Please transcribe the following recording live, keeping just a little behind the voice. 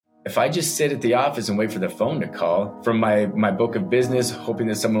if I just sit at the office and wait for the phone to call from my book of business, hoping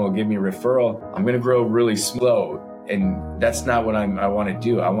that someone will give me a referral, I'm going to grow really slow. And that's not what I want to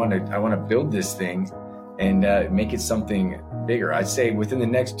do. I want to build this thing and make it something bigger. I'd say within the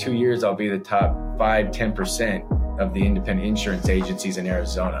next 2 years, I'll be the top 5-10% of the independent insurance agencies in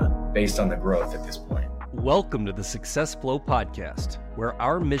Arizona based on the growth at this point. Welcome to the Success Flow Podcast, where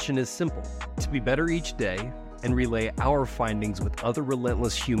our mission is simple: to be better each day and relay our findings with other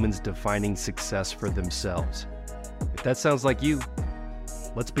relentless humans defining success for themselves. If that sounds like you,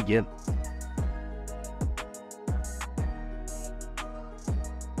 let's begin.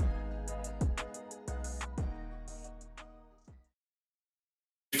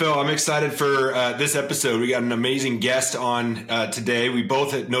 Phil, I'm excited for this episode. We got an amazing guest on today. We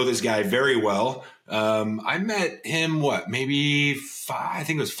both know this guy very well. I met him, maybe I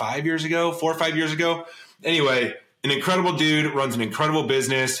think it was 4 or 5 years ago. Anyway, an incredible dude, runs an incredible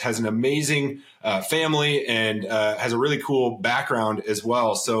business, has an amazing family, and has a really cool background as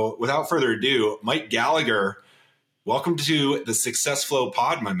well. So without further ado, Mike Gallaugher, welcome to the Success Flow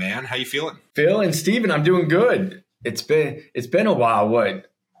Pod, my man. How you feeling? Phil and Steven, I'm doing good. It's been a while.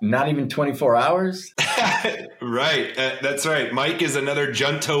 Not even 24 hours? Right. That's right. Mike is another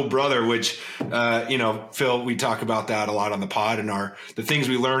Junto brother, which, Phil, we talk about that a lot on the pod and the things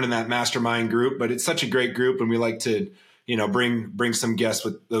we learn in that mastermind group. But it's such a great group, and we like to, bring some guests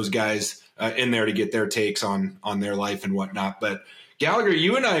with those guys in there to get their takes on their life and whatnot. But Gallaugher,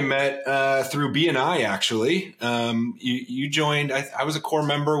 you and I met through BNI, actually. You joined, I was a core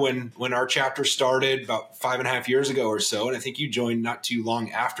member when our chapter started about 5.5 years ago or so. And I think you joined not too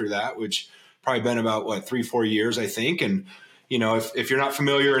long after that, which probably been about 3-4 years, I think. And, if you're not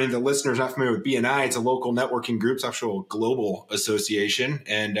familiar, any of the listeners not familiar with BNI, it's a local networking group. It's actually a global association.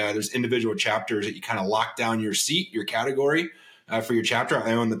 And there's individual chapters that you kind of lock down your seat, your category for your chapter.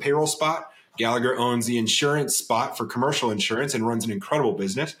 I own the payroll spot. Gallaugher owns the insurance spot for commercial insurance and runs an incredible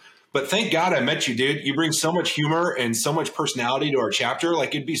business. But thank God I met you, dude. You bring so much humor and so much personality to our chapter.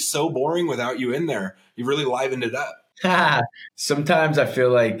 It'd be so boring without you in there. You really livened it up. Sometimes I feel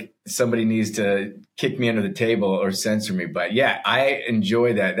like somebody needs to kick me under the table or censor me. But yeah, I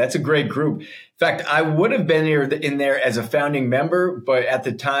enjoy that. That's a great group. In fact, I would have been in there as a founding member, but at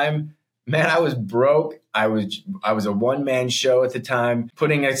the time, man, I was broke. I was a one-man show at the time,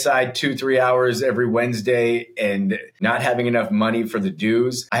 putting aside 2-3 hours every Wednesday and not having enough money for the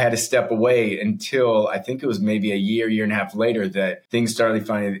dues. I had to step away until I think it was maybe a year and a half later that things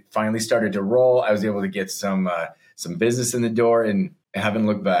finally started to roll. I was able to get some business in the door and haven't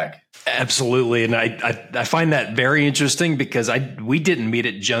looked back. Absolutely. And I find that very interesting because we didn't meet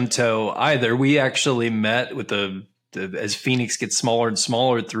at Junto either. We actually met with as Phoenix gets smaller and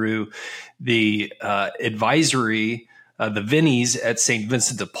smaller through the advisory, the Vinnies at St.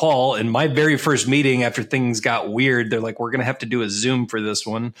 Vincent de Paul. And my very first meeting after things got weird, they're like, we're going to have to do a Zoom for this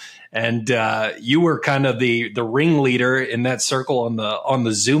one. And you were kind of the ringleader in that circle on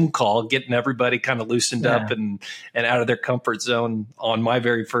the Zoom call, getting everybody kind of loosened up and out of their comfort zone on my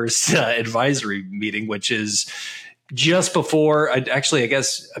very first advisory meeting, which is just before, I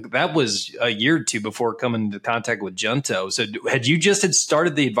guess that was a year or two before coming into contact with Junto. So had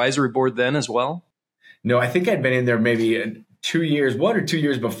started the advisory board then as well? No, I think I'd been in there maybe 1 or 2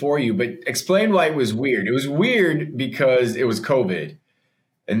 years before you, but explain why it was weird. It was weird because it was COVID,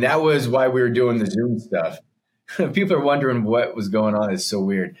 and that was why we were doing the Zoom stuff. People are wondering what was going on. It's so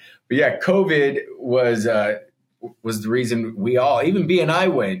weird. But yeah, COVID was the reason even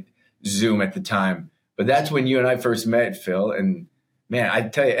BNI went Zoom at the time. But that's when you and I first met, Phil. And man, I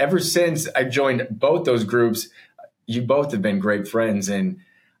tell you, ever since I joined both those groups, you both have been great friends. And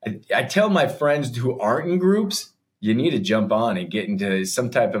I tell my friends who aren't in groups, you need to jump on and get into some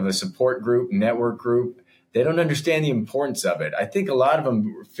type of a support group, network group. They don't understand the importance of it. I think a lot of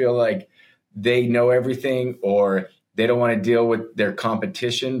them feel like they know everything or they don't want to deal with their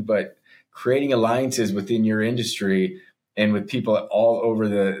competition. But creating alliances within your industry and with people all over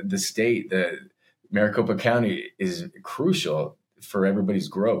the state, Maricopa County is crucial for everybody's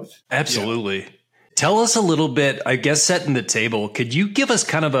growth. Absolutely. Yeah. Tell us a little bit, I guess, setting the table. Could you give us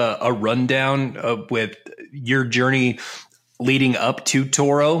kind of a rundown with your journey leading up to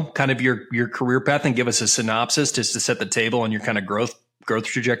Toro, kind of your career path, and give us a synopsis just to set the table on your kind of growth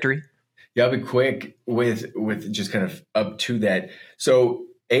trajectory? Yeah, I'll be quick with just kind of up to that. So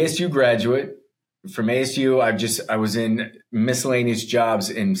ASU graduate. From ASU, I was in miscellaneous jobs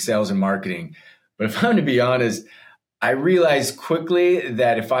in sales and marketing. But if I'm to be honest, I realized quickly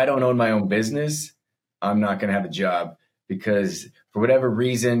that if I don't own my own business, I'm not going to have a job because for whatever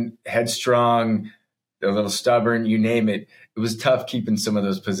reason, headstrong, a little stubborn, you name it, it was tough keeping some of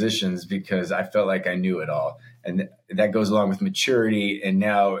those positions because I felt like I knew it all. And that goes along with maturity and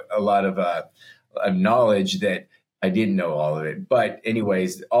now a lot of knowledge that I didn't know all of it. But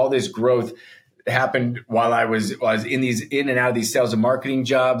anyways, all this growth happened while I was in and out of these sales and marketing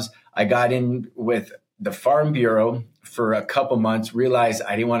jobs. I got in with the Farm Bureau for a couple months, realized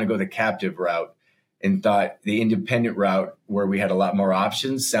I didn't want to go the captive route and thought the independent route where we had a lot more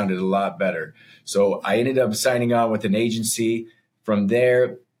options sounded a lot better. So I ended up signing on with an agency. From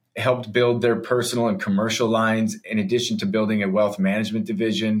there, helped build their personal and commercial lines in addition to building a wealth management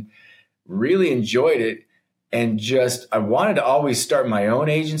division. Really enjoyed it. And I wanted to always start my own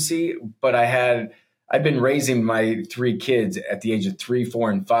agency, but I've been raising my 3 kids at the age of 3,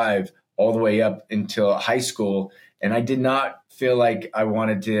 4, and 5 all the way up until high school. And I did not feel like I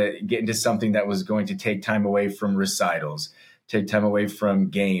wanted to get into something that was going to take time away from recitals, take time away from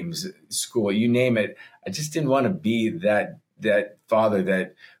games, school, you name it. I just didn't want to be that father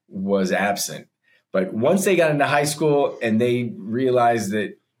that was absent. But once they got into high school and they realized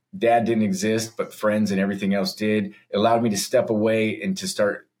that dad didn't exist, but friends and everything else did, it allowed me to step away and to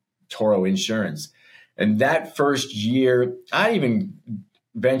start Toro Insurance. And that first year, I even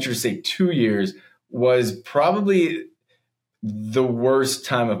venture to say 2 years, was probably the worst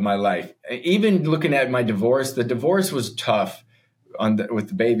time of my life. Even looking at my divorce, the divorce was tough with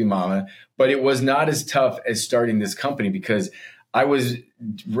the baby mama, but it was not as tough as starting this company because I was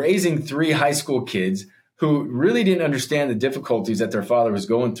raising 3 high school kids who really didn't understand the difficulties that their father was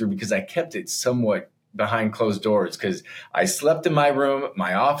going through because I kept it somewhat behind closed doors because I slept in my room.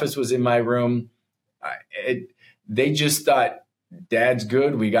 My office was in my room. They just thought, Dad's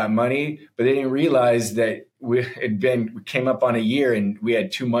good. We got money, but they didn't realize that we came up on a year and we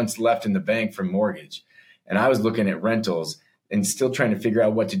had 2 months left in the bank for mortgage. And I was looking at rentals and still trying to figure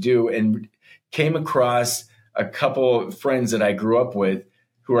out what to do and came across a couple of friends that I grew up with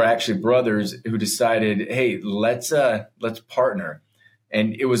who are actually brothers who decided, hey, let's partner.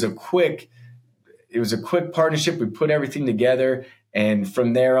 And it was a quick partnership. We put everything together. And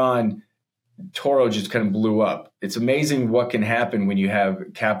from there on, Toro just kind of blew up. It's amazing what can happen when you have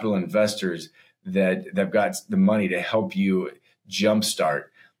capital investors that've got the money to help you jumpstart.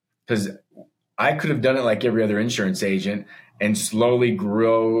 Because I could have done it like every other insurance agent and slowly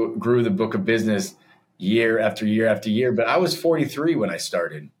grew the book of business year after year after year. But I was 43 when I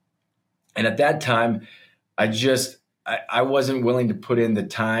started. And at that time, I wasn't willing to put in the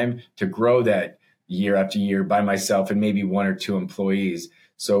time to grow that year after year by myself and maybe 1 or 2 employees.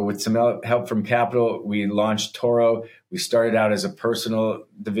 So with some help from capital, we launched Toro. We started out as a personal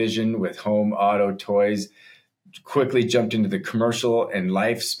division with home, auto, toys, quickly jumped into the commercial and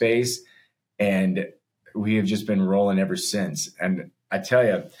life space. And we have just been rolling ever since. And I tell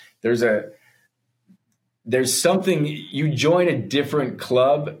you, there's something, you join a different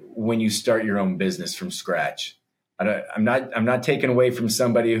club when you start your own business from scratch. I'm not taking away from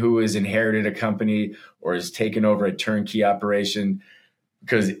somebody who has inherited a company or has taken over a turnkey operation,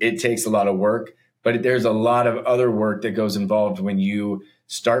 because it takes a lot of work, but there's a lot of other work that goes involved when you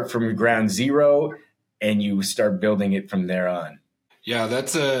start from ground zero and you start building it from there on. Yeah,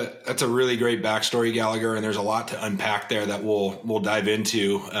 that's a really great backstory, Gallaugher, and there's a lot to unpack there that we'll dive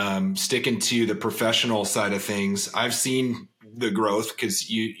into. Sticking to the professional side of things, I've seen the growth because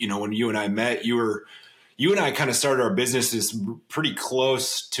you know when you and I met, you and I kind of started our businesses pretty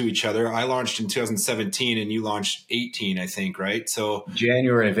close to each other. I launched in 2017 and you launched 18, I think, right? So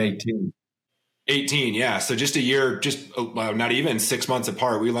January of 18. 18, yeah. So just a year, not even 6 months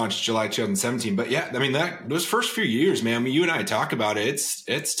apart. We launched July 2017. But yeah, I mean, those first few years, man, you and I talk about it,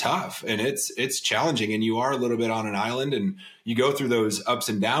 it's tough and it's challenging. And you are a little bit on an island and you go through those ups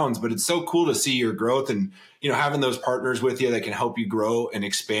and downs, but it's so cool to see your growth and, you know, having those partners with you that can help you grow and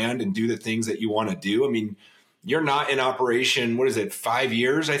expand and do the things that you want to do. I mean, you're not in operation, 5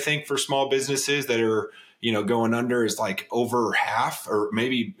 years, I think, for small businesses that are, you know, going under is like over half or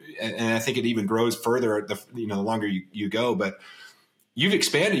maybe, and I think it even grows further the longer you go, but you've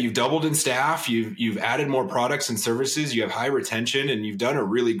expanded, you've doubled in staff, you've added more products and services, you have high retention, and you've done a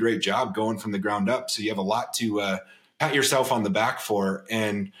really great job going from the ground up. So you have a lot to pat yourself on the back for.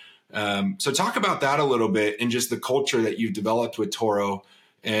 And so talk about that a little bit and just the culture that you've developed with Toro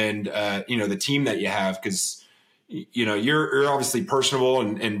and, the team that you have, because you know, you're obviously personable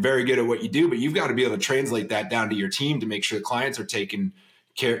and very good at what you do, but you've got to be able to translate that down to your team to make sure the clients are taken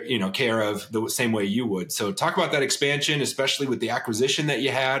care of the same way you would. So talk about that expansion, especially with the acquisition that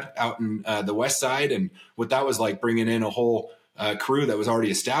you had out in the West Side and what that was like bringing in a whole crew that was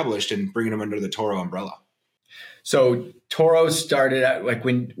already established and bringing them under the Toro umbrella. So Toro started out like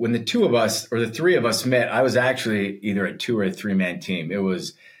when the two of us or the three of us met, I was actually either a 2 or a 3-man team. It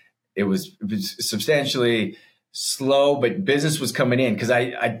was substantially slow, but business was coming in because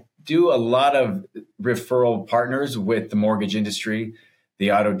I do a lot of referral partners with the mortgage industry.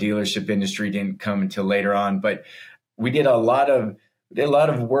 The auto dealership industry didn't come until later on, but we did a lot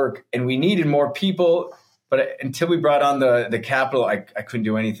of work, and we needed more people. But until we brought on the capital, I couldn't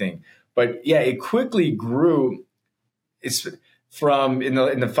do anything. But yeah, it quickly grew. It's from in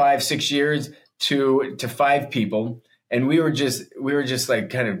the 5-6 years to 5 people. And we were just like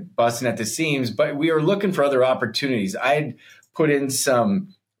kind of busting at the seams, but we were looking for other opportunities. I had put in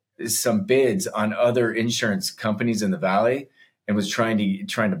some bids on other insurance companies in the Valley and was trying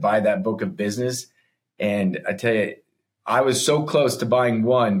to buy that book of business. And I tell you, I was so close to buying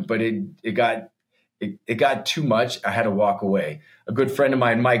one, but it got too much. I had to walk away. A good friend of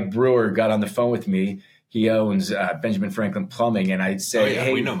mine, Mike Brewer, got on the phone with me. He owns Benjamin Franklin Plumbing, and I'd say,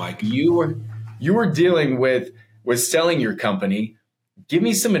 "Hey, we know Mike. You were dealing with selling your company. Give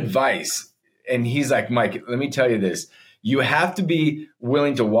me some advice." And he's like, "Mike, let me tell you this. You have to be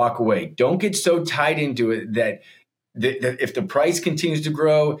willing to walk away. Don't get so tied into it that if the price continues to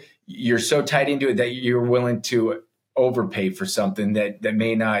grow, you're so tied into it that you're willing to overpay for something that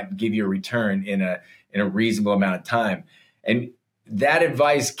may not give you a return in a reasonable amount of time." And that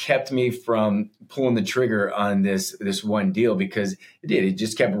advice kept me from pulling the trigger on this one deal because it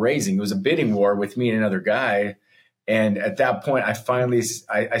just kept raising. It was a bidding war with me and another guy. And at that point, I finally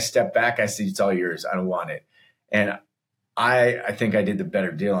stepped back. I said, "It's all yours. I don't want it." And I think I did the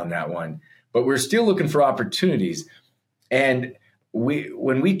better deal on that one. But we're still looking for opportunities. And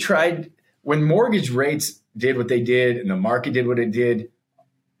when mortgage rates did what they did and the market did what it did,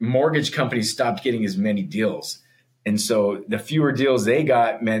 mortgage companies stopped getting as many deals. And so the fewer deals they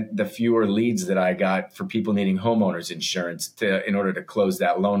got meant the fewer leads that I got for people needing homeowners insurance in order to close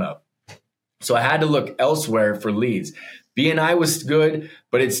that loan up. So I had to look elsewhere for leads. B&I was good,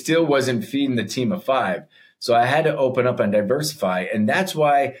 but it still wasn't feeding the team of 5. So I had to open up and diversify. And that's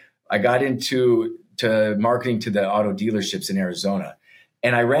why I got into marketing to the auto dealerships in Arizona.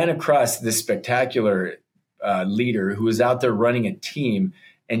 And I ran across this spectacular leader who was out there running a team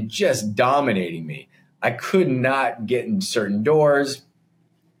and just dominating me. I could not get in certain doors.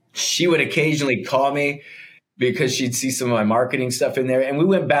 She would occasionally call me because she'd see some of my marketing stuff in there. And we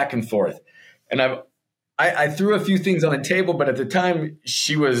went back and forth. And I threw a few things on the table, but at the time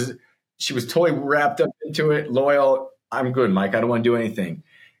she was totally wrapped up into it, loyal. "I'm good, Mike. I don't want to do anything."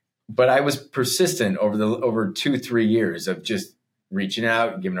 But I was persistent over 2-3 years of just reaching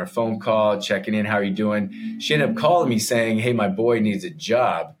out, giving her a phone call, checking in. "How are you doing?" She ended up calling me saying, "Hey, my boy needs a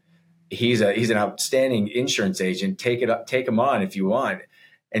job. He's an outstanding insurance agent. Take him on if you want."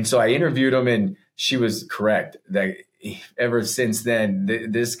 And so I interviewed him, and she was correct. That ever since then,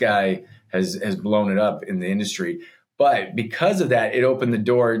 this guy has blown it up in the industry. But because of that, it opened the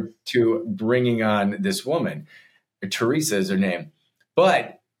door to bringing on this woman. Teresa is her name.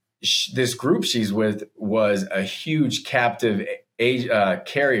 But this group she's with was a huge captive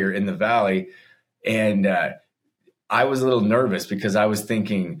carrier in the Valley. And I was a little nervous because I was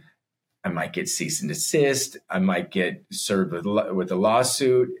thinking, I might get cease and desist. I might get served with a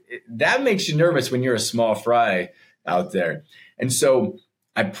lawsuit. That makes you nervous when you're a small fry out there. And so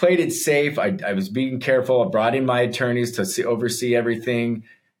I played it safe. I was being careful. I brought in my attorneys to oversee everything.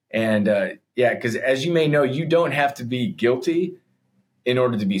 And because as you may know, you don't have to be guilty in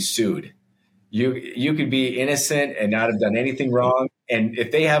order to be sued. You could be innocent and not have done anything wrong. And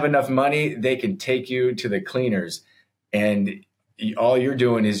if they have enough money, they can take you to the cleaners. And all you're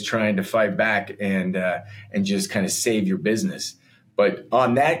doing is trying to fight back and just kind of save your business. But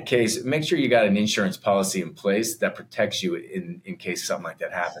on that case, make sure you got an insurance policy in place that protects you in case something like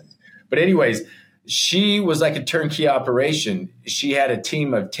that happens. But anyways, she was like a turnkey operation. She had a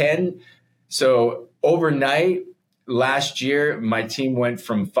team of 10. So overnight last year, my team went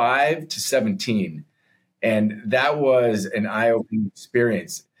from 5 to 17. And that was an eye-opening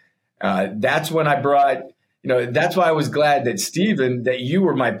experience. That's when I brought... that's why I was glad that Stephen, that you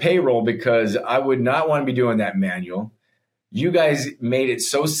were my payroll, because I would not want to be doing that manual. You guys made it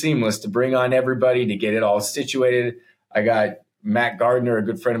so seamless to bring on everybody to get it all situated. I got Matt Gardner, a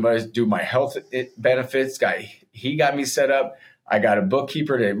good friend of ours, do my health benefits. He got me set up. I got a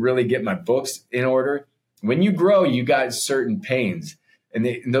bookkeeper to really get my books in order. When you grow, you got certain pains, and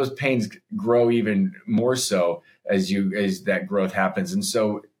those pains grow even more so as that growth happens. And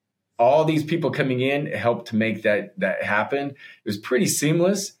so all these people coming in helped to make that happen. It was pretty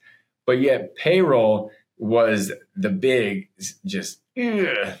seamless, but yet payroll was the big just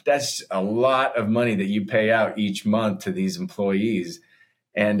that's a lot of money that you pay out each month to these employees.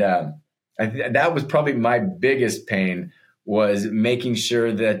 And that was probably my biggest pain, was making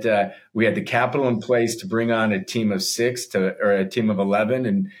sure that we had the capital in place to bring on a team of 6 or a team of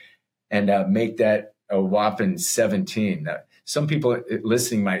 11 and make that a whopping 17. Some people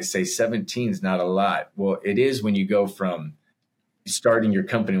listening might say 17 is not a lot. Well, it is when you go from starting your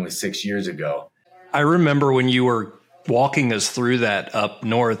company with 6 years ago. I remember when you were walking us through that up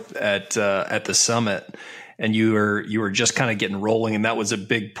north at the summit, and you were just kind of getting rolling, and that was a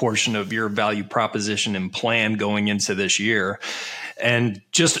big portion of your value proposition and plan going into this year. And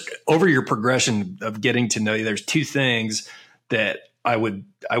just over your progression of getting to know you, there's 2 things that I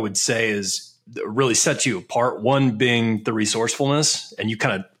would say is really sets you apart. One being the resourcefulness, and you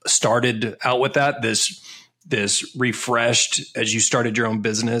kind of started out with that, this refreshed as you started your own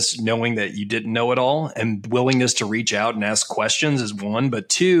business, knowing that you didn't know it all, and willingness to reach out and ask questions is one. But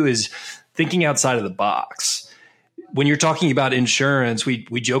 2 is thinking outside of the box. When you're talking about insurance, we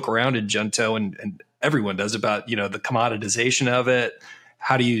joke around in Junto, and everyone does, about, the commoditization of it.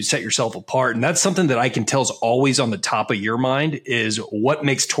 How do you set yourself apart? And that's something that I can tell is always on the top of your mind, is what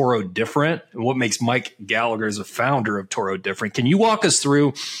makes Toro different, and what makes Mike Gallaugher as a founder of Toro different. Can you walk us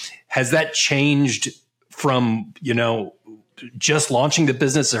through, has that changed from, just launching the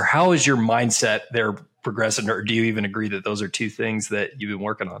business, or how is your mindset there progressing? Or do you even agree that those are 2 things that you've been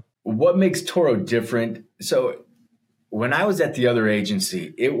working on? What makes Toro different? So when I was at the other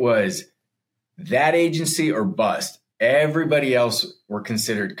agency, it was that agency or bust. Everybody else were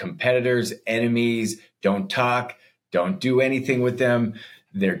considered competitors, enemies. Don't talk, don't do anything with them.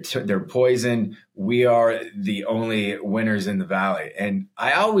 They're poison. We are the only winners in the valley. And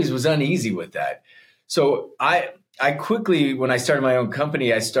I always was uneasy with that. So I quickly, when I started my own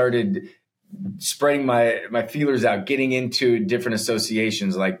company, I started spreading my feelers out, getting into different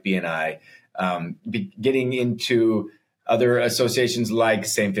associations like BNI, getting into other associations like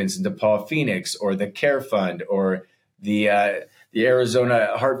St. Vincent de Paul Phoenix, or the Care Fund, or the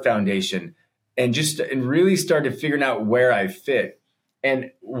Arizona Heart Foundation, and really started figuring out where I fit.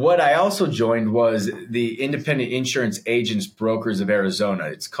 And what I also joined was the Independent Insurance Agents Brokers of Arizona.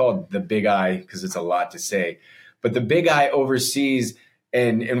 It's called the Big I because it's a lot to say. But the Big I oversees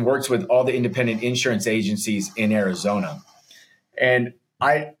and works with all the independent insurance agencies in Arizona. And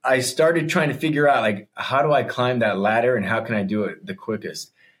I started trying to figure out, like, how do I climb that ladder and how can I do it the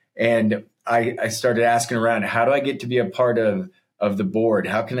quickest? And I started asking around, how do I get to be a part of the board?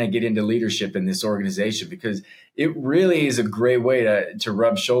 How can I get into leadership in this organization? Because it really is a great way to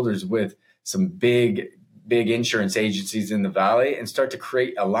rub shoulders with some big insurance agencies in the Valley and start to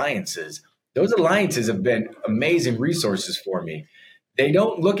create alliances. Those alliances have been amazing resources for me. They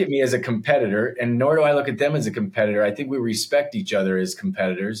don't look at me as a competitor, and nor do I look at them as a competitor. I think we respect each other as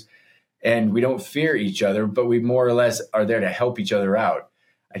competitors, and we don't fear each other, but we more or less are there to help each other out.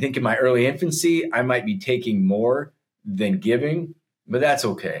 I think in my early infancy, I might be taking more than giving, but that's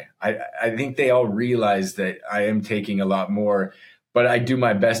okay. I think they all realize that I am taking a lot more, but I do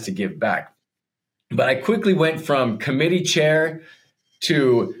my best to give back. But I quickly went from committee chair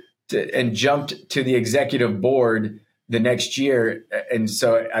and jumped to the executive board the next year. And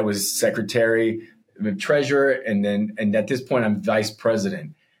so I was secretary, treasurer, and at this point I'm vice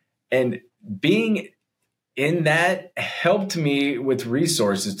president. And being in that helped me with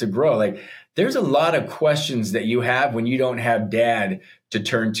resources to grow. Like, there's a lot of questions that you have when you don't have dad to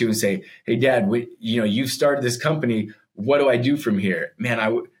turn to and say, hey, dad, you've started this company. What do I do from here?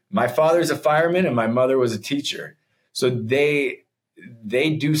 Man, my father's a fireman and my mother was a teacher. So they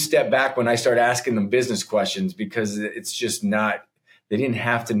do step back when I start asking them business questions, because it's just not, they didn't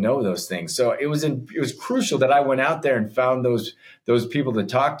have to know those things. So it was crucial that I went out there and found those people to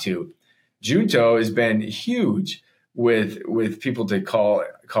talk to. Junto has been huge with people to call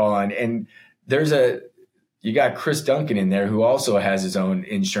on. And you got Chris Duncan in there, who also has his own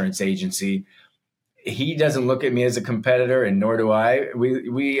insurance agency. He doesn't look at me as a competitor, and nor do I.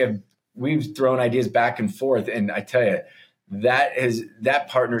 We've thrown ideas back and forth. And I tell you, that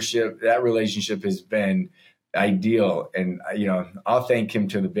partnership, that relationship has been ideal. And, I'll thank him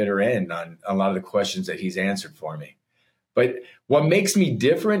to the bitter end on a lot of the questions that he's answered for me. But what makes me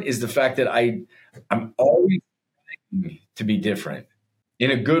different is the fact that I'm always trying to be different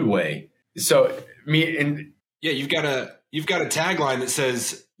in a good way. So you've got a tagline that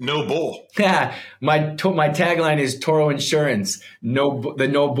says "No bull." Yeah, my tagline is Toro Insurance, the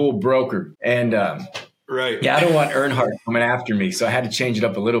no bull broker. And right, yeah, I don't want Earnhardt coming after me, so I had to change it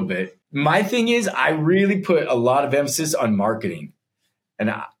up a little bit. My thing is, I really put a lot of emphasis on marketing,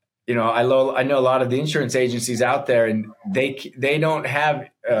 and I know a lot of the insurance agencies out there, and they don't have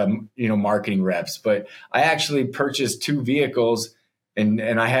marketing reps. But I actually purchased 2 vehicles, and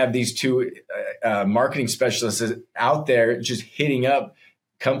I have these 2 marketing specialists out there just hitting up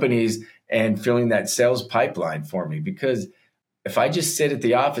companies and filling that sales pipeline for me. Because if I just sit at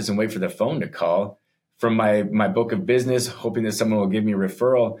the office and wait for the phone to call from my book of business, hoping that someone will give me a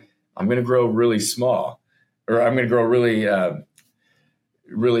referral, I'm going to grow really small, or I'm going to grow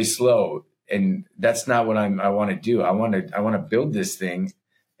really slow. And that's not what I want to do. I want to build this thing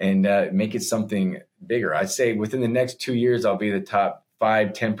and make it something bigger. I'd say within the next 2 years, I'll be the top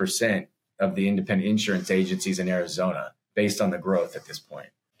 5-10% of the independent insurance agencies in Arizona based on the growth at this point.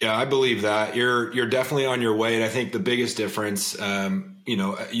 Yeah, I believe that you're definitely on your way. And I think the biggest difference,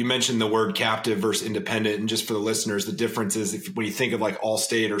 you mentioned the word captive versus independent. And just for the listeners, the difference is when you think of like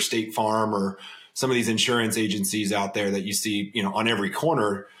Allstate or State Farm or some of these insurance agencies out there that you see, on every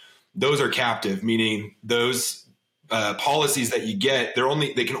corner, those are captive, meaning those policies that you get,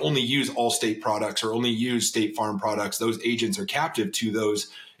 they can only use Allstate products or only use State Farm products. Those agents are captive to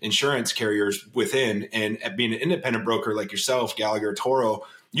those insurance carriers within. And being an independent broker like yourself, Gallaugher, Toro,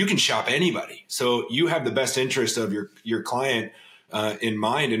 you can shop anybody. So you have the best interest of your client in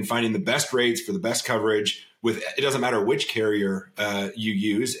mind, and finding the best rates for the best coverage. It doesn't matter which carrier you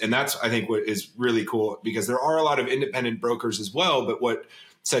use. And that's, I think, what is really cool, because there are a lot of independent brokers as well. But what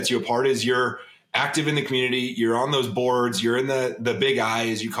sets you apart is you're active in the community. You're on those boards. You're in the big eye,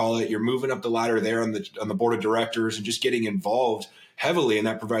 as you call it. You're moving up the ladder there on the board of directors and just getting involved heavily. And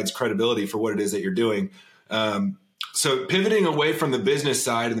that provides credibility for what it is that you're doing. So pivoting away from the business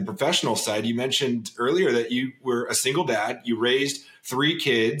side and the professional side, you mentioned earlier that you were a single dad. You raised 3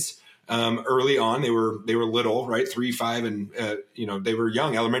 kids early on. They were little, right? 3, 5, and they were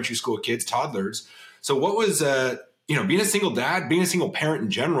young, elementary school kids, toddlers. So what was being a single dad, being a single parent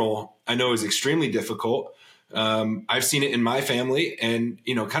in general, I know is extremely difficult. I've seen it in my family, and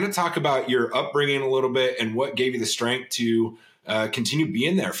kind of talk about your upbringing a little bit and what gave you the strength to continue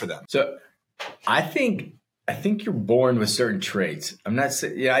being there for them. So I think you're born with certain traits. I'm not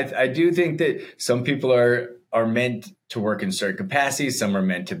saying, I do think that some people are meant to work in certain capacities. Some are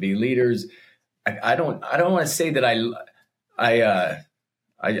meant to be leaders. I don't want to say that I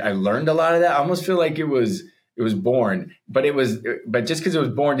learned a lot of that. I almost feel like it was born, but just because it was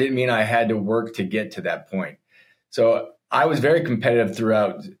born didn't mean I had to work to get to that point. So I was very competitive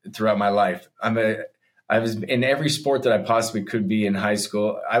throughout my life. I was in every sport that I possibly could be in high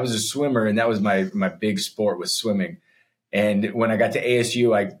school. I was a swimmer, and that was my big sport, was swimming. And when I got to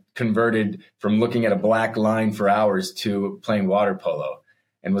ASU, I converted from looking at a black line for hours to playing water polo,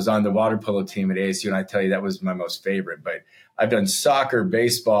 and was on the water polo team at ASU. And I tell you, that was my most favorite. But I've done soccer,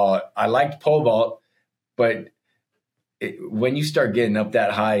 baseball. I liked pole vault, but when you start getting up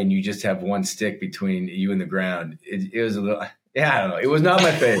that high and you just have one stick between you and the ground, it was a little, I don't know. It was not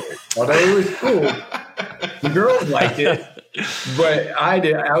my favorite, although it was cool. The girls liked it, but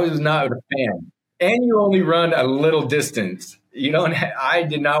I was not a fan. And you only run a little distance. I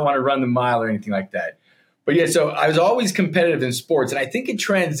did not want to run the mile or anything like that. But yeah, so I was always competitive in sports. And I think it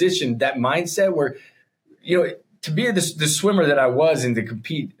transitioned, that mindset where, to be the swimmer that I was and to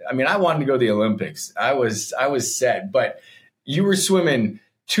compete. I mean, I wanted to go to the Olympics. I was set, but you were swimming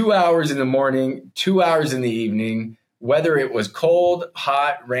 2 hours in the morning, 2 hours in the evening, whether it was cold,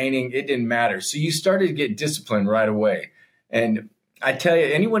 hot, raining, it didn't matter. So you started to get disciplined right away. And I tell you,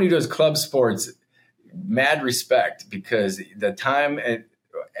 anyone who does club sports, mad respect, because the time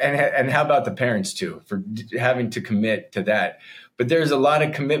and how about the parents too, for having to commit to that. But there's a lot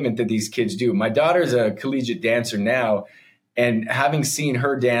of commitment that these kids do. My daughter's a collegiate dancer now, and having seen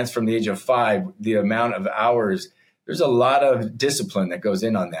her dance from the age of 5, the amount of hours, there's a lot of discipline that goes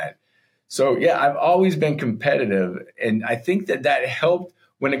in on that. So yeah, I've always been competitive. And I think that helped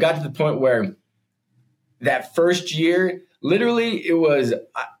when it got to the point where that first year, literally it was,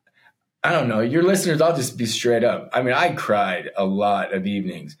 I don't know, your listeners, I'll just be straight up. I mean, I cried a lot of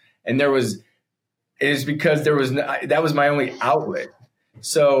evenings, and it is because that was my only outlet.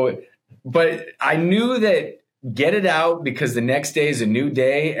 So, but I knew that get it out, because the next day is a new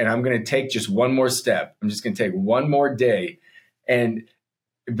day, and I'm going to take just one more step. I'm just going to take one more day. And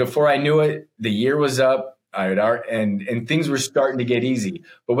before I knew it, the year was up, and things were starting to get easy.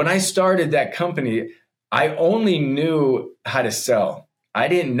 But when I started that company, I only knew how to sell. I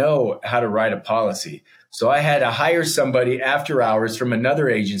didn't know how to write a policy. So I had to hire somebody after hours from another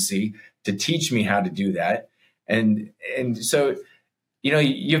agency to teach me how to do that. And so,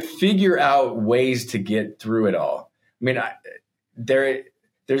 you figure out ways to get through it all. I mean,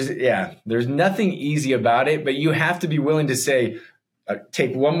 there's nothing easy about it, but you have to be willing to say,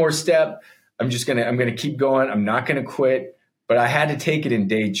 take one more step. I'm going to keep going. I'm not going to quit. But I had to take it in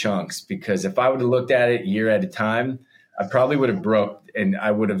day chunks, because if I would have looked at it year at a time, I probably would have broke and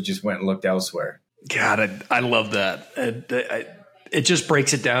I would have just went and looked elsewhere. God, I love that. It just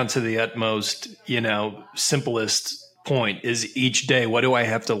breaks it down to the utmost, simplest point is each day, what do I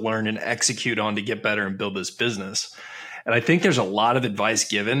have to learn and execute on to get better and build this business? And I think there's a lot of advice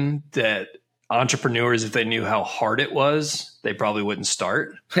given that entrepreneurs, if they knew how hard it was, they probably wouldn't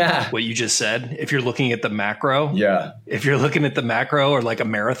start. What you just said, if you're looking at the macro, if you're looking at the macro or like a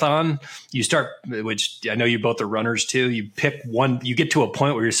marathon, you start, which I know you both are runners too. You pick one, you get to a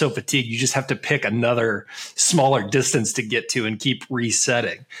point where you're so fatigued, you just have to pick another smaller distance to get to and keep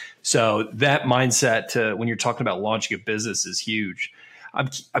resetting. So that mindset to when you're talking about launching a business is huge. I'm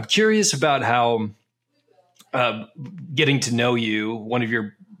curious about how getting to know you, one of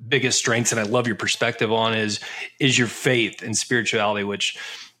your biggest strengths, and I love your perspective on is your faith and spirituality, which,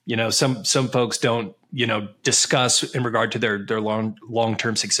 some folks don't, discuss in regard to their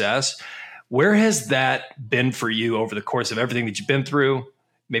long-term success. Where has that been for you over the course of everything that you've been through?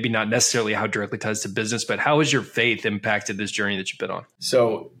 Maybe not necessarily how directly ties to business, but how has your faith impacted this journey that you've been on?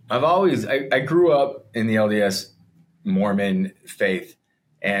 So I grew up in the LDS Mormon faith,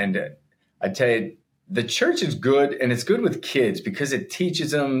 and I tell you, the church is good, and it's good with kids because it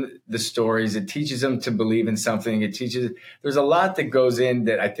teaches them the stories. It teaches them to believe in something. There's a lot that goes in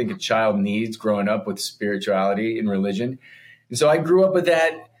that I think a child needs growing up with spirituality and religion. And so I grew up with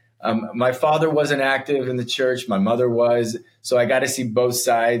that. My father wasn't active in the church. My mother was. So I got to see both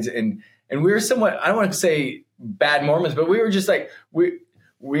sides. And we were somewhat, I don't want to say bad Mormons, but we were just like, we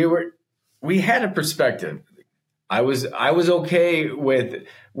had a perspective. I was okay with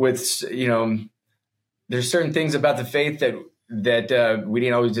there's certain things about the faith that we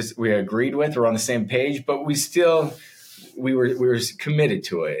didn't always we agreed with or on the same page, but we were committed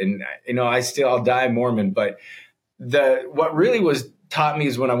to it. And, I'll die Mormon, but what really was taught me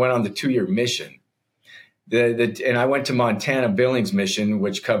is when I went on the 2-year mission, and I went to Montana Billings mission,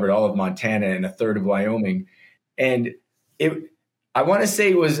 which covered all of Montana and a third of Wyoming. And I want to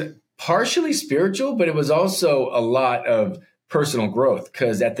say it was partially spiritual, but it was also a lot of personal growth,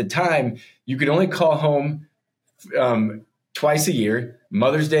 because at the time you could only call home twice a year,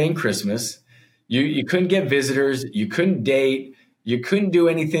 Mother's Day and Christmas. You couldn't get visitors, you couldn't date, you couldn't do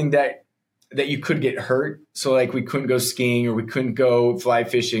anything that you could get hurt. So like we couldn't go skiing or we couldn't go fly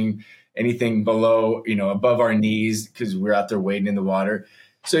fishing, anything below, above our knees, because we're out there wading in the water.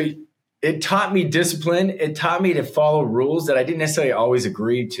 So it taught me discipline. It taught me to follow rules that I didn't necessarily always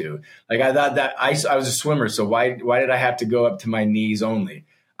agree to. Like I thought that I was a swimmer, so why did I have to go up to my knees only?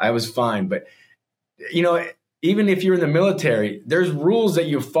 I was fine. But, even if you're in the military, there's rules that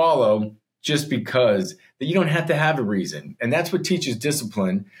you follow just because that you don't have to have a reason. And that's what teaches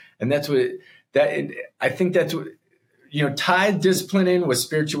discipline. And I think that's what, tie discipline in with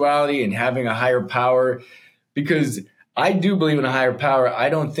spirituality and having a higher power, because I do believe in a higher power. I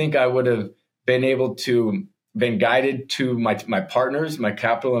don't think I would have been able to been guided to my partners, my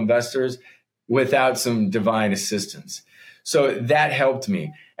capital investors, without some divine assistance. So that helped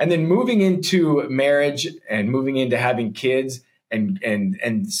me. And then moving into marriage and moving into having kids and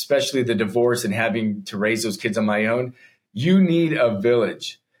especially the divorce and having to raise those kids on my own, you need a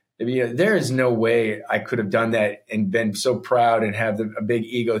village. There is no way I could have done that and been so proud and have a big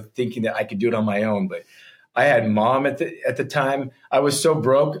ego thinking that I could do it on my own. But I had mom at the time. I was so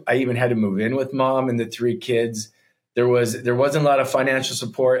broke, I even had to move in with mom and the 3 kids. There wasn't a lot of financial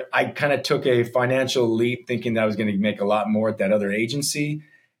support. I kind of took a financial leap thinking that I was going to make a lot more at that other agency.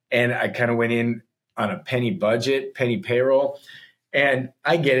 And I kind of went in on a penny budget, penny payroll. And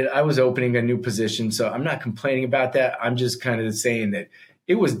I get it. I was opening a new position. So I'm not complaining about that. I'm just kind of saying that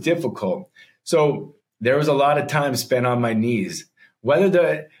it was difficult. So there was a lot of time spent on my knees.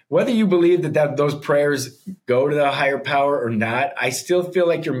 Whether you believe that those prayers go to the higher power or not, I still feel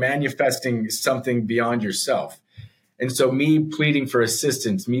like you're manifesting something beyond yourself. And so me pleading for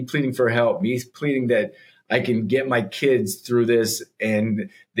assistance, me pleading for help, me pleading that I can get my kids through this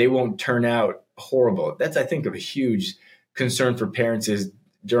and they won't turn out horrible. That's, I think, a huge concern for parents is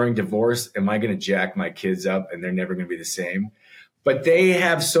during divorce, am I going to jack my kids up and they're never going to be the same? But they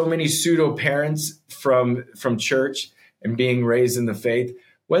have so many pseudo parents from church and being raised in the faith.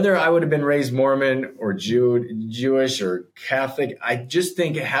 Whether I would have been raised Mormon or Jewish or Catholic, I just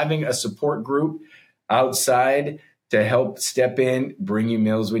think having a support group outside to help step in, bring you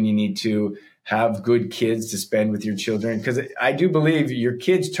meals when you need to, have good kids to spend with your children. Because I do believe your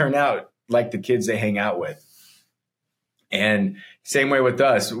kids turn out like the kids they hang out with. And same way with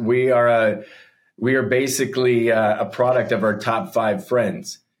us. We are We are basically a product of our top 5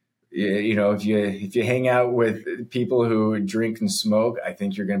 friends. You know, if you hang out with people who drink and smoke, I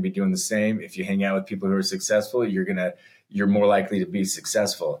think you're going to be doing the same. If you hang out with people who are successful, you're more likely to be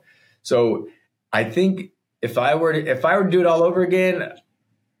successful. So I think if I were to do it all over again,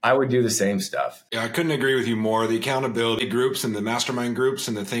 I would do the same stuff. Yeah, I couldn't agree with you more. The accountability groups and the mastermind groups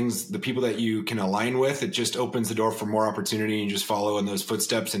and the people that you can align with, it just opens the door for more opportunity. You just follow in those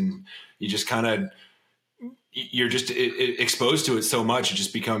footsteps, and you just you're just exposed to it so much. It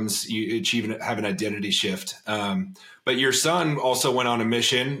just becomes, you have an identity shift. But your son also went on a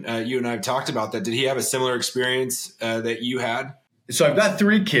mission. You and I have talked about that. Did he have a similar experience that you had? So I've got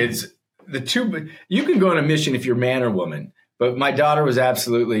 3 kids. You can go on a mission if you're man or woman. But my daughter was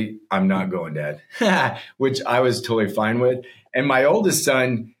absolutely, I'm not going, Dad, which I was totally fine with. And my oldest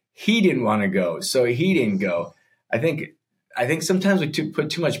son, he didn't want to go, so he didn't go. I think sometimes we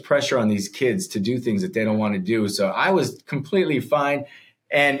put too much pressure on these kids to do things that they don't want to do. So I was completely fine.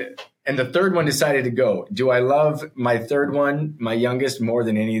 And the third one decided to go. Do I love my third one, my youngest, more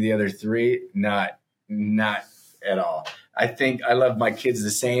than any of the other 3? Not at all. I think I love my kids the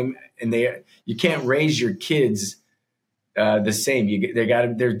same, and you can't raise your kids the same.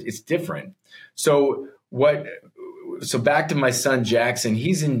 It's different. So back to my son, Jackson,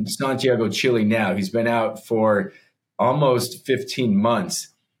 he's in Santiago, Chile now. He's been out for almost 15 months.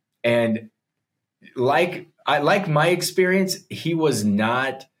 And like my experience, he was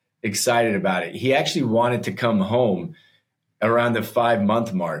not excited about it. He actually wanted to come home around the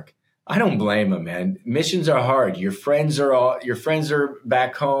 5-month mark. I don't blame him, man. Missions are hard. Your friends are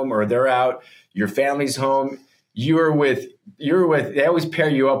back home, or they're out. Your family's home. They always pair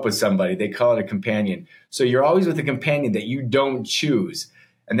you up with somebody. They call it a companion. So you're always with a companion that you don't choose.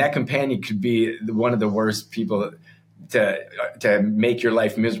 And that companion could be one of the worst people to make your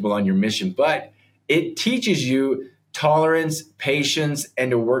life miserable on your mission. But it teaches you tolerance, patience,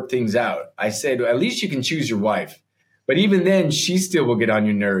 and to work things out. I said, at least you can choose your wife. But even then, she still will get on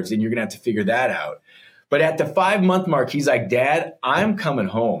your nerves, and you're going to have to figure that out. But at the 5-month mark, he's like, Dad, I'm coming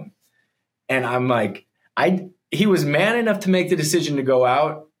home. And I'm like, he was man enough to make the decision to go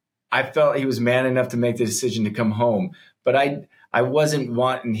out. I felt he was man enough to make the decision to come home. But I wasn't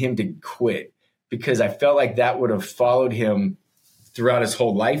wanting him to quit, because I felt like that would have followed him throughout his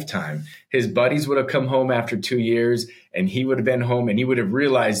whole lifetime. His buddies would have come home after 2 years, and he would have been home, and he would have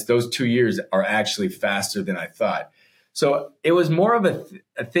realized those 2 years are actually faster than I thought. So it was more of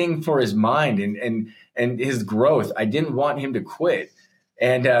a thing for his mind and his growth. I didn't want him to quit.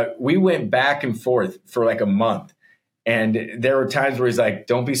 And we went back and forth for like a month. And there were times where he's like,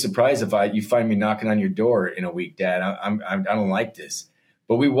 don't be surprised if you find me knocking on your door in a week, Dad. I don't like this.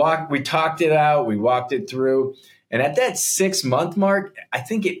 But we talked it out. We walked it through. And at that 6-month mark, I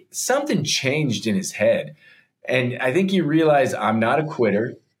think something changed in his head. And I think he realized, I'm not a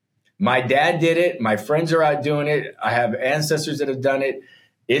quitter. My dad did it. My friends are out doing it. I have ancestors that have done it.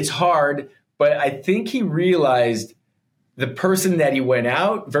 It's hard. But I think he realized the person that he went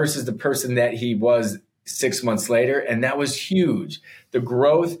out versus the person that he was 6 months later. And that was huge. The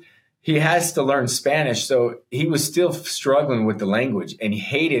growth, he has to learn Spanish. So he was still struggling with the language, and he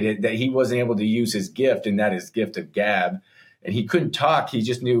hated it that he wasn't able to use his gift, and that is gift of gab. And he couldn't talk. He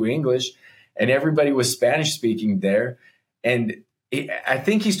just knew English, and everybody was Spanish speaking there. And I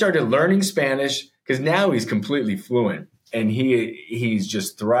think he started learning Spanish because now he's completely fluent, and he's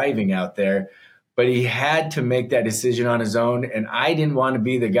just thriving out there. But he had to make that decision on his own. And I didn't want to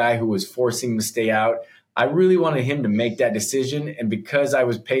be the guy who was forcing him to stay out. I really wanted him to make that decision. And because I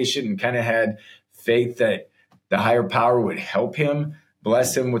was patient and kind of had faith that the higher power would help him,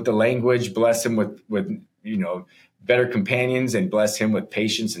 bless him with the language, bless him with better companions, and bless him with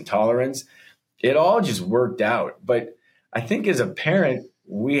patience and tolerance, it all just worked out. But I think as a parent,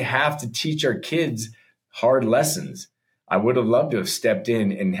 we have to teach our kids hard lessons. I would have loved to have stepped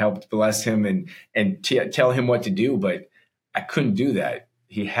in and helped bless him and tell him what to do, but I couldn't do that.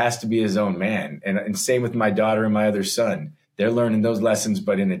 He has to be his own man. And same with my daughter and my other son. They're learning those lessons,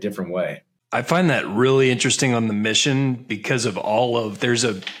 but in a different way. I find that really interesting on the mission because of there's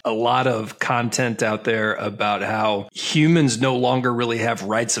a lot of content out there about how humans no longer really have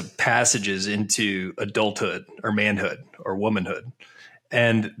rites of passages into adulthood or manhood or womanhood.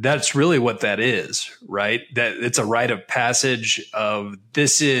 And that's really what that is, right? That it's a rite of passage of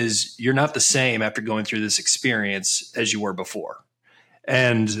you're not the same after going through this experience as you were before.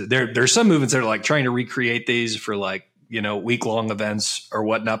 And there's some movements that are like trying to recreate these for week-long events or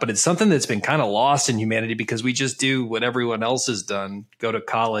whatnot, but it's something that's been kind of lost in humanity because we just do what everyone else has done, go to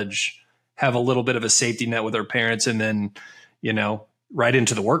college, have a little bit of a safety net with our parents, and then, right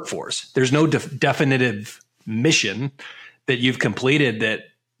into the workforce. There's no definitive mission that you've completed that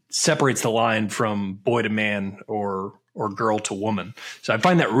separates the line from boy to man or girl to woman. So I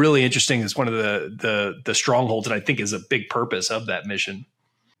find that really interesting. It's one of the strongholds, and I think is a big purpose of that mission.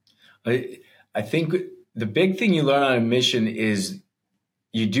 I think the big thing you learn on a mission is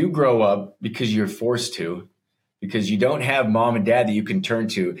you do grow up because you're forced to, because you don't have mom and dad that you can turn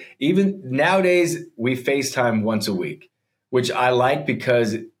to. Even nowadays, we FaceTime once a week, which I like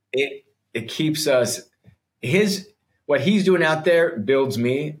because it keeps us, what he's doing out there builds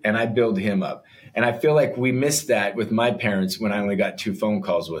me and I build him up. And I feel like we missed that with my parents when I only got 2 phone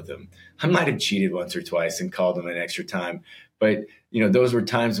calls with them. I might have cheated once or twice and called them an extra time. But, those were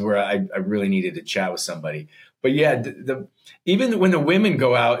times where I really needed to chat with somebody. But yeah, even when the women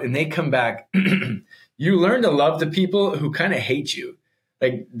go out and they come back, you learn to love the people who kind of hate you.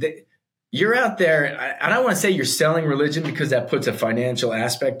 Like you're out there. I don't want to say you're selling religion because that puts a financial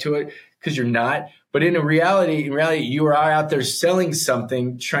aspect to it, because you're not. But in reality, you are out there selling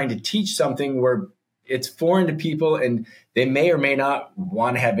something, trying to teach something where it's foreign to people and they may or may not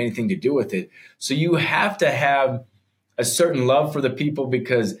want to have anything to do with it. So you have to have a certain love for the people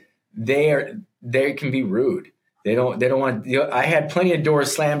because they can be rude. They don't want, I had plenty of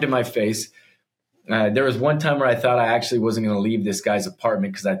doors slammed in my face. There was one time where I thought I actually wasn't going to leave this guy's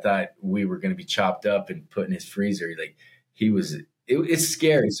apartment because I thought we were going to be chopped up and put in his freezer. Like it's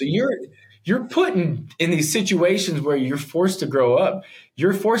scary. So you're put in these situations where you're forced to grow up.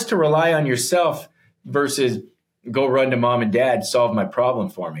 You're forced to rely on yourself versus go run to mom and dad, solve my problem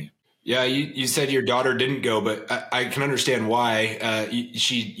for me. Yeah, you said your daughter didn't go, but I can understand why.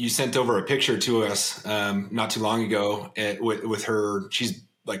 You sent over a picture to us not too long ago with her. She's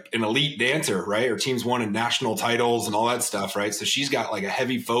like an elite dancer, right? Her team's won national titles and all that stuff, right? So she's got like a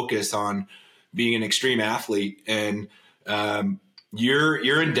heavy focus on being an extreme athlete, and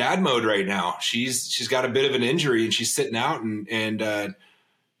you're in dad mode right now. She's got a bit of an injury and she's sitting out, and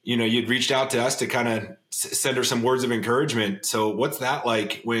you'd reached out to us to kind of send her some words of encouragement. So what's that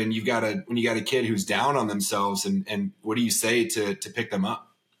like when you got a kid who's down on themselves, and what do you say to pick them up?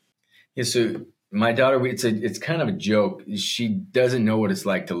 Yeah. So my daughter, it's kind of a joke. She doesn't know what it's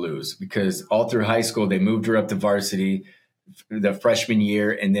like to lose, because all through high school, they moved her up to varsity the freshman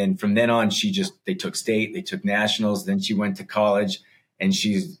year. And then from then on, they took state, they took nationals. Then she went to college, and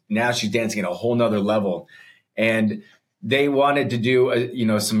she's dancing at a whole nother level. And they wanted to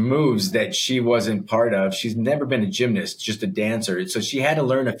do, some moves that she wasn't part of. She's never been a gymnast, just a dancer. So she had to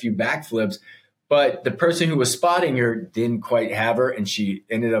learn a few backflips, but the person who was spotting her didn't quite have her. And she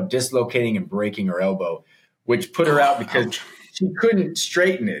ended up dislocating and breaking her elbow, which put her out because she couldn't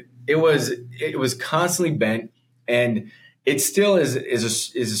straighten it. It was constantly bent, and it still is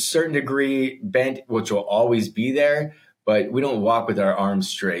a certain degree bent, which will always be there, but we don't walk with our arms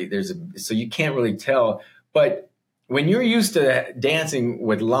straight. So you can't really tell, but when you're used to dancing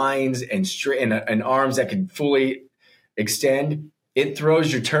with lines and straight and arms that can fully extend, it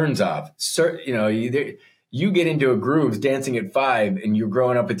throws your turns off. You get into a groove dancing at 5, and you're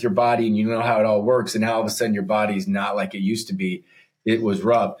growing up with your body and you know how it all works. And now all of a sudden your body's not like it used to be. It was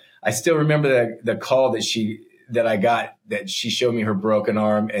rough. I still remember the call that I got, that she showed me her broken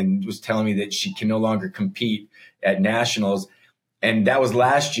arm and was telling me that she can no longer compete at nationals. And that was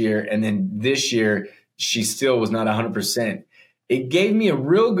last year. And then this year, she still was not 100%. It gave me a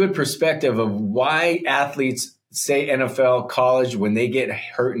real good perspective of why athletes, say NFL, college, when they get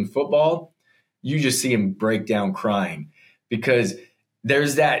hurt in football, you just see them break down crying, because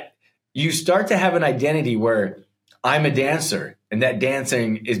there's that, you start to have an identity where I'm a dancer and that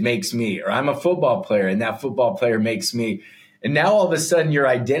dancing makes me, or I'm a football player and that football player makes me. And now all of a sudden your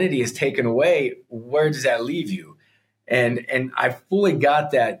identity is taken away. Where does that leave you? And I fully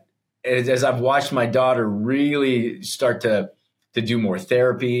got that as I've watched my daughter really start to do more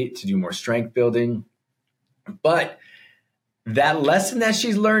therapy, to do more strength building. But that lesson that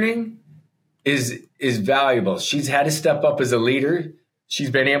she's learning is valuable. She's had to step up as a leader.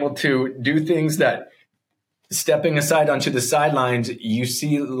 She's been able to do things that, stepping aside onto the sidelines, you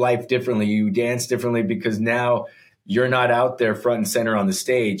see life differently. You dance differently because now you're not out there front and center on the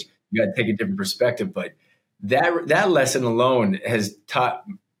stage. You got to take a different perspective. But that lesson alone has taught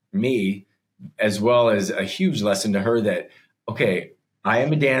me, as well as a huge lesson to her, that, okay, I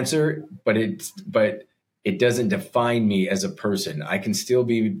am a dancer, but it doesn't define me as a person. I can still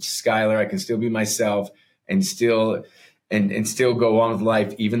be Skylar. I can still be myself and still go on with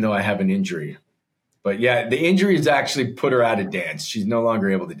life, even though I have an injury. But yeah, the injury has actually put her out of dance. She's no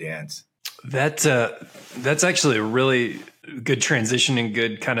longer able to dance. That's actually a really good transition and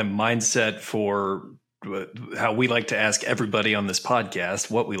good kind of mindset for how we like to ask everybody on this podcast,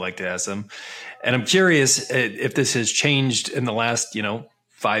 what we like to ask them. And I'm curious if this has changed in the last,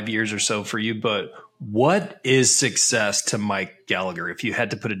 5 years or so for you, but what is success to Mike Gallaugher? If you had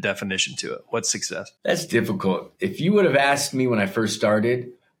to put a definition to it, what's success? That's difficult. If you would have asked me when I first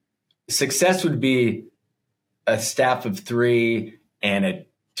started, success would be a staff of 3 and a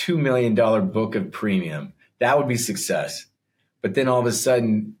 $2 million book of premium. That would be success. But then all of a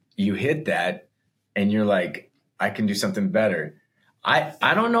sudden you hit that and you're like, I can do something better.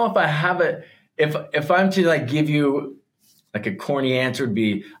 I don't know if I have if I'm to like give you like a corny answer, would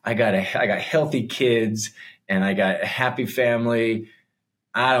be I got healthy kids and I got a happy family.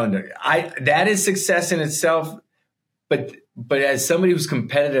 I don't know. That is success in itself. But as somebody who's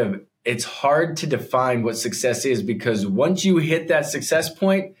competitive, it's hard to define what success is, because once you hit that success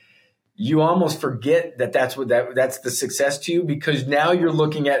point, you almost forget that's the success to you, because now you're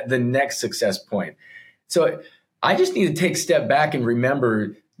looking at the next success point. So I just need to take a step back and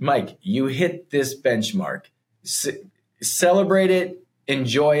remember, Mike, you hit this benchmark. Celebrate it,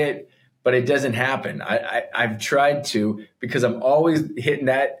 enjoy it, but it doesn't happen. I've tried to, because I'm always hitting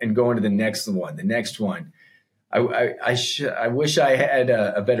that and going to the next one. I wish I had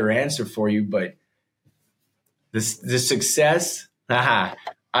a better answer for you, but the success, I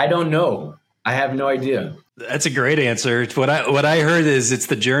don't know. I have no idea. That's a great answer. What I heard is it's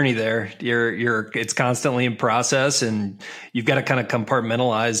the journey there. It's constantly in process, and you've got to kind of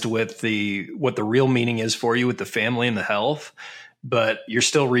compartmentalize with what the real meaning is for you with the family and the health, but you're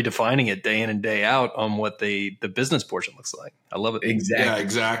still redefining it day in and day out on what the business portion looks like. I love it. Exactly. Yeah,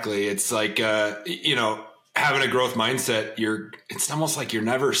 exactly. It's like, having a growth mindset, it's almost like you're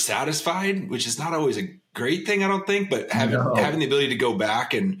never satisfied, which is not always a great thing, I don't think, but having the ability to go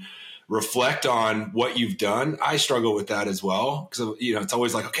back and reflect on what you've done. I struggle with that as well, because it's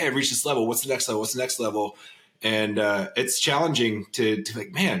always like, okay, I've reached this level. What's the next level? What's the next level? And it's challenging to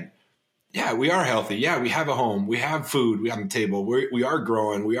like, man, yeah, we are healthy. Yeah, we have a home. We have food. We on the table. We are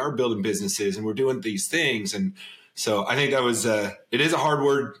growing. We are building businesses, and we're doing these things. And so I think that was it is a hard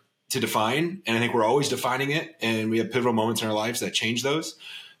word to define, and I think we're always defining it. And we have pivotal moments in our lives that change those.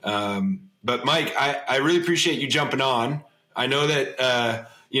 But Mike, I really appreciate you jumping on. I know that.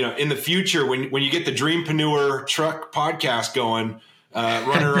 In the future, when you get the Dreampreneur Truck podcast going,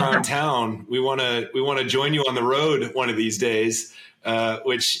 running around town, we want to join you on the road one of these days,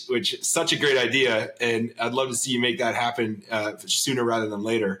 which is such a great idea, and I'd love to see you make that happen sooner rather than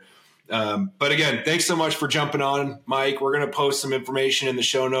later. But again, thanks so much for jumping on, Mike. We're going to post some information in the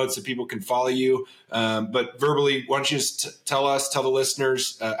show notes so people can follow you. But verbally, why don't you just tell the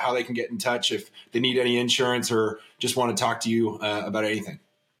listeners how they can get in touch if they need any insurance or just want to talk to you about anything.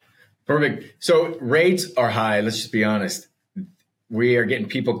 Perfect. So rates are high. Let's just be honest. We are getting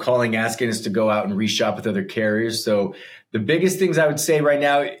people calling, asking us to go out and reshop with other carriers. So the biggest things I would say right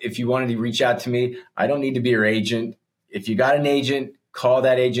now, if you wanted to reach out to me, I don't need to be your agent. If you got an agent, call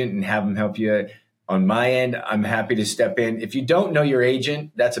that agent and have them help you. On my end, I'm happy to step in. If you don't know your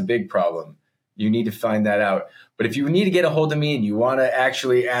agent, that's a big problem. You need to find that out. But if you need to get a hold of me and you want to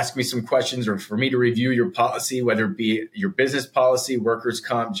actually ask me some questions, or for me to review your policy, whether it be your business policy, workers'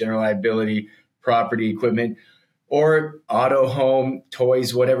 comp, general liability, property, equipment, or auto, home,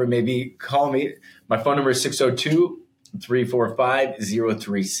 toys, whatever it may be, call me. My phone number is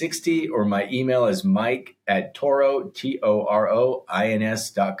 602-345-0360, or my email is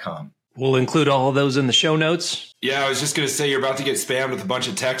mike@toroins.com. We'll include all of those in the show notes. Yeah, I was just going to say, you're about to get spammed with a bunch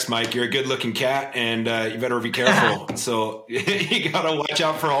of texts, Mike. You're a good-looking cat, and you better be careful. So you got to watch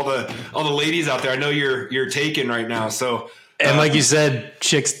out for all the ladies out there. I know you're taken right now. So, and like you said,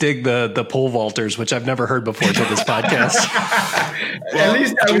 chicks dig the pole vaulters, which I've never heard before till this podcast. Well, at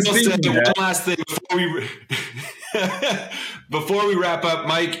least I was thinking that. One last thing before we wrap up,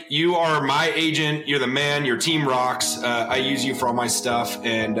 Mike, you are my agent. You're the man. Your team rocks. I use you for all my stuff,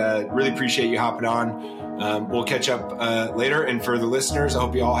 and really appreciate you hopping on. We'll catch up later. And for the listeners, I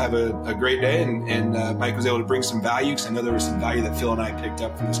hope you all have a great day. And Mike was able to bring some value, because I know there was some value that Phil and I picked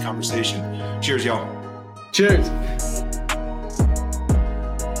up from this conversation. Cheers, y'all. Cheers.